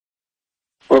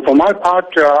So for my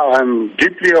part, I'm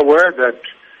deeply aware that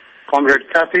Comrade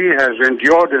Kathy has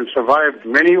endured and survived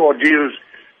many ordeals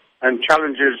and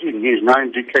challenges in his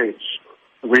 9 decades.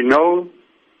 We know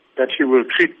that he will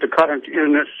treat the current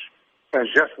illness as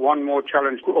just one more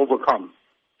challenge to overcome.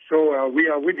 So we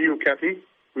are with you, Kathy.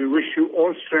 We wish you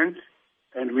all strength,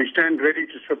 and we stand ready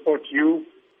to support you,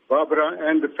 Barbara,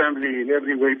 and the family in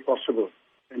every way possible.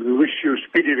 And we wish you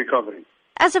speedy recovery.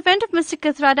 As a friend of Mr.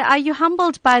 Kathrada, are you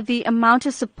humbled by the amount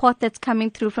of support that's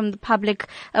coming through from the public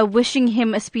wishing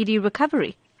him a speedy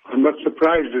recovery? I'm not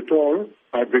surprised at all.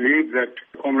 I believe that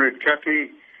Comrade Kathy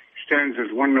stands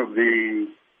as one of the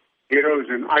heroes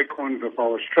and icons of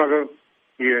our struggle.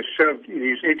 He has served in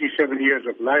his 87 years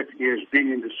of life. He has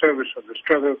been in the service of the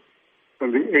struggle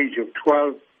from the age of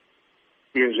 12.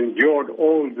 He has endured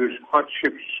all these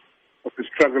hardships of the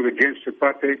struggle against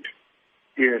apartheid.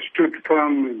 He has stood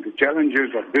firm in the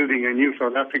challenges of building a new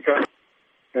South Africa,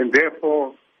 and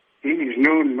therefore he is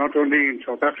known not only in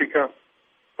South Africa,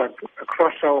 but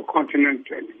across our continent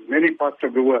and in many parts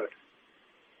of the world.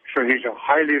 So he's a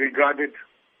highly regarded,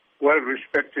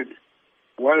 well-respected,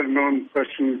 well-known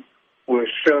person who has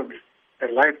served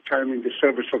a lifetime in the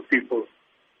service of people.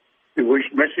 The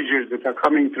messages that are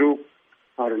coming through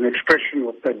are an expression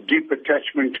of that deep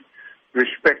attachment,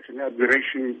 respect, and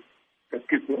admiration that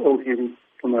people owe him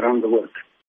from around the world.